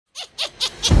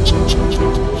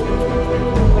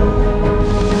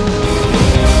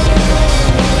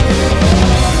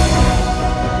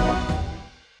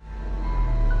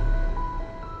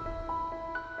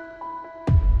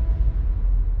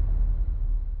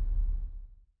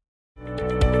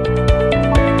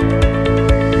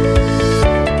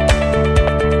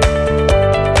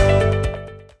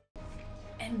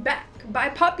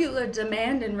popular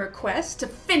demand and request to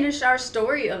finish our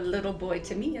story of little boy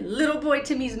Timmy and little boy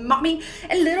Timmy's mommy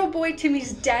and little boy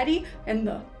Timmy's daddy and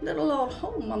the little old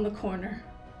home on the corner.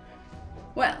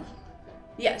 Well,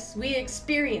 yes, we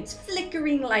experience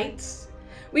flickering lights,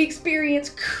 we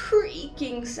experience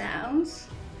creaking sounds,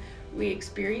 we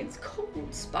experience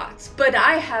cold spots, but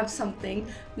I have something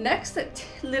next that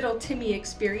little Timmy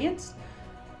experienced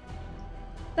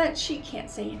that she can't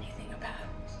say anything about.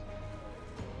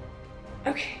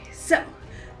 Okay, so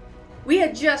we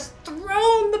had just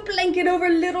thrown the blanket over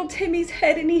little Timmy's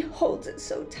head and he holds it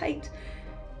so tight.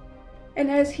 And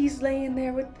as he's laying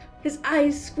there with his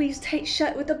eyes squeezed tight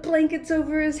shut with the blankets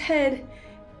over his head,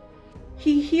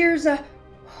 he hears a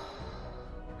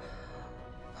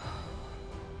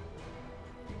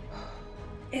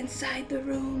inside the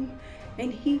room,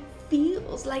 and he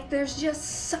feels like there's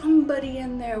just somebody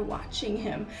in there watching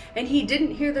him. And he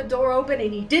didn't hear the door open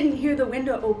and he didn't hear the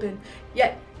window open,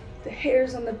 yet the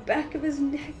hairs on the back of his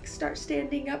neck start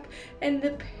standing up and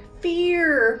the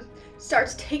fear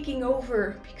starts taking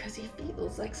over because he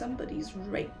feels like somebody's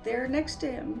right there next to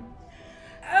him.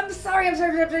 I'm sorry,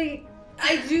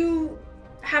 I do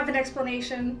have an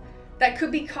explanation that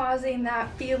could be causing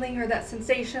that feeling or that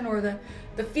sensation or the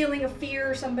feeling of fear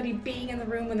or somebody being in the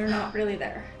room when they're not really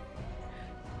there.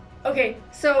 Okay,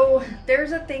 so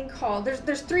there's a thing called,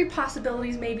 there's three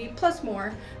possibilities maybe, plus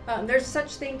more. There's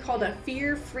such thing called a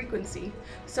fear frequency.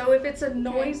 So if it's a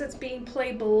noise that's being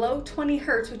played below 20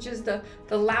 hertz, which is the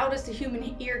loudest a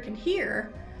human ear can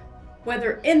hear,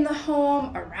 whether in the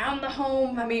home, around the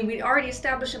home, I mean, we already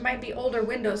established it might be older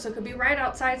windows, so it could be right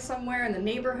outside somewhere in the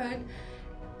neighborhood.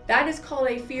 That is called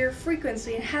a fear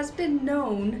frequency and has been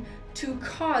known to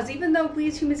cause, even though we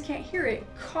as humans can't hear it,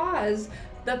 cause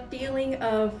the feeling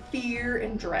of fear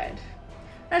and dread.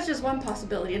 That's just one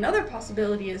possibility. Another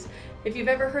possibility is if you've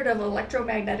ever heard of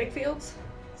electromagnetic fields.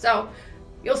 So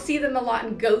you'll see them a lot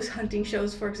in ghost hunting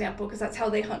shows, for example, because that's how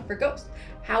they hunt for ghosts.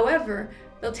 However,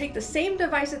 they'll take the same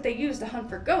device that they use to hunt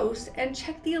for ghosts and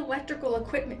check the electrical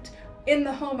equipment in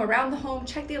the home, around the home,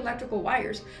 check the electrical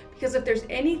wires. Because if there's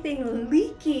anything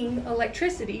leaking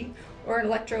electricity or an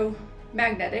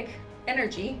electromagnetic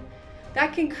energy,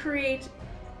 that can create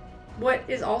what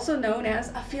is also known as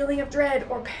a feeling of dread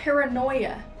or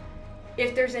paranoia.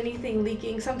 If there's anything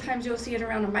leaking, sometimes you'll see it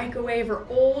around a microwave or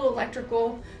old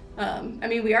electrical. I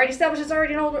mean, we already established it's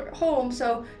already an older home,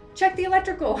 so check the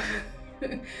electrical.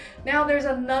 Now there's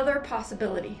another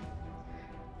possibility.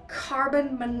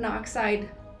 Carbon monoxide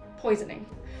poisoning.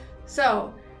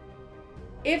 So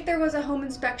if there was a home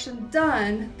inspection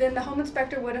done, then the home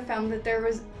inspector would have found that there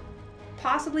was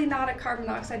possibly not a carbon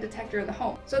monoxide detector in the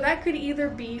home. So that could either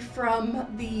be from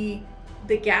the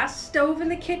gas stove in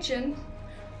the kitchen,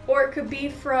 or it could be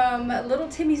from little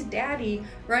Timmy's daddy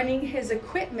running his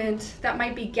equipment that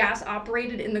might be gas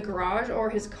operated in the garage or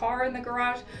his car in the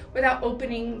garage without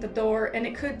opening the door, and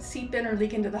it could seep in or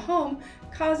leak into the home,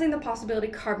 causing the possibility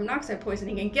of carbon monoxide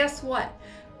poisoning. And guess what?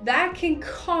 That can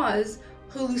cause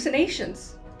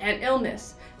hallucinations and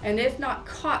illness, and if not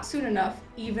caught soon enough,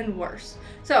 even worse.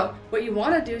 So what you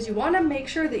want to do is you want to make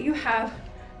sure that you have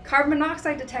carbon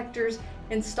monoxide detectors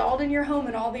installed in your home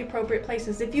in all the appropriate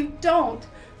places. If you don't,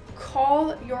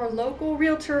 call your local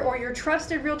realtor or your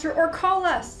trusted realtor, or call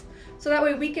us, so that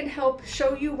way we can help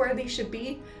show you where they should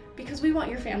be, because we want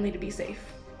your family to be safe.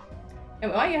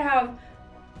 And we want you to have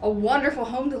a wonderful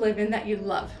home to live in that you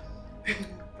love.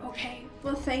 Okay,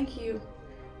 well, thank you.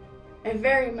 I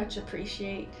very much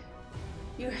appreciate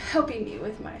you helping me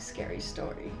with my scary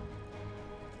story.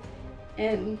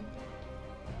 And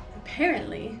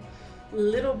apparently,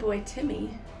 little boy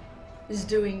Timmy is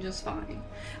doing just fine.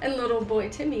 And little boy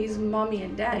Timmy's mommy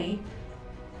and daddy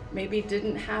maybe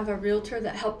didn't have a realtor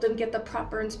that helped them get the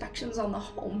proper inspections on the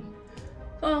home.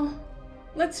 Well,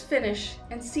 let's finish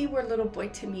and see where little boy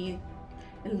Timmy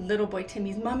and little boy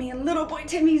Timmy's mommy and little boy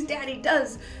Timmy's daddy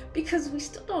does, because we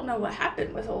still don't know what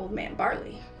happened with old man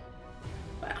Barley.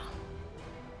 Well,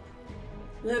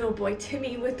 little boy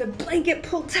Timmy with the blanket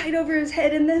pulled tight over his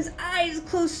head and his eyes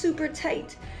closed super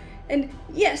tight. And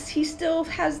yes, he still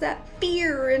has that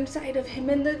fear inside of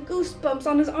him and the goosebumps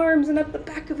on his arms and up the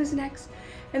back of his neck.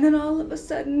 And then all of a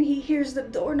sudden he hears the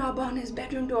doorknob on his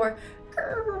bedroom door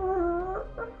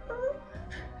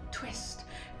twist.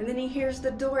 And then he hears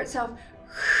the door itself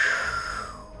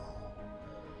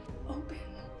open.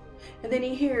 And then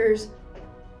he hears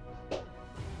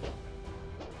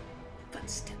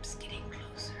footsteps getting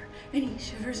closer. And he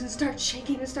shivers and starts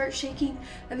shaking.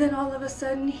 And then all of a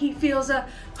sudden he feels a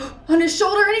on his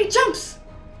shoulder and he jumps.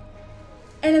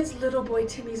 And it's little boy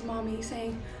Timmy's mommy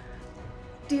saying,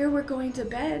 dear, we're going to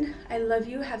bed. I love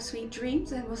you, have sweet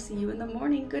dreams, and we'll see you in the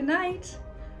morning. Good night.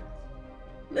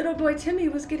 Little boy Timmy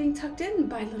was getting tucked in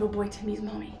by little boy Timmy's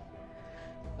mommy.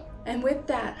 And with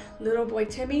that, little boy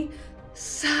Timmy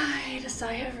sighed a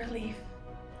sigh of relief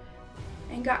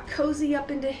and got cozy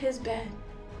up into his bed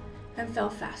and fell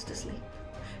fast asleep.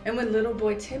 And when little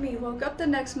boy Timmy woke up the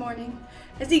next morning,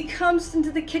 as he comes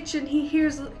into the kitchen, he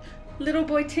hears little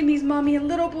boy Timmy's mommy and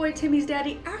little boy Timmy's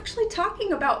daddy actually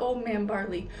talking about old man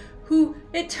Barley, who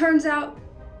it turns out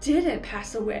didn't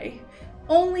pass away,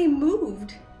 only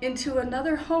moved into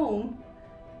another home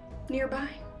nearby.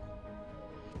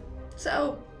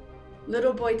 So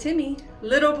little boy Timmy,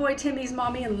 little boy Timmy's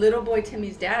mommy, and little boy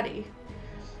Timmy's daddy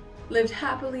lived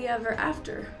happily ever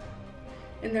after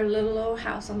in their little old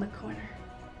house on the corner.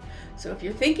 So if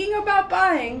you're thinking about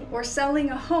buying or selling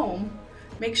a home,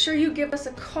 make sure you give us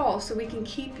a call so we can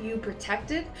keep you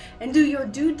protected and do your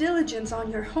due diligence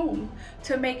on your home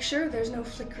to make sure there's no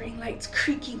flickering lights,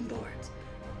 creaking boards,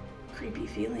 creepy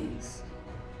feelings.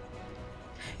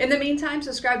 In the meantime,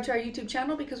 subscribe to our YouTube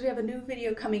channel because we have a new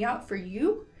video coming out for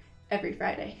you every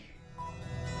Friday.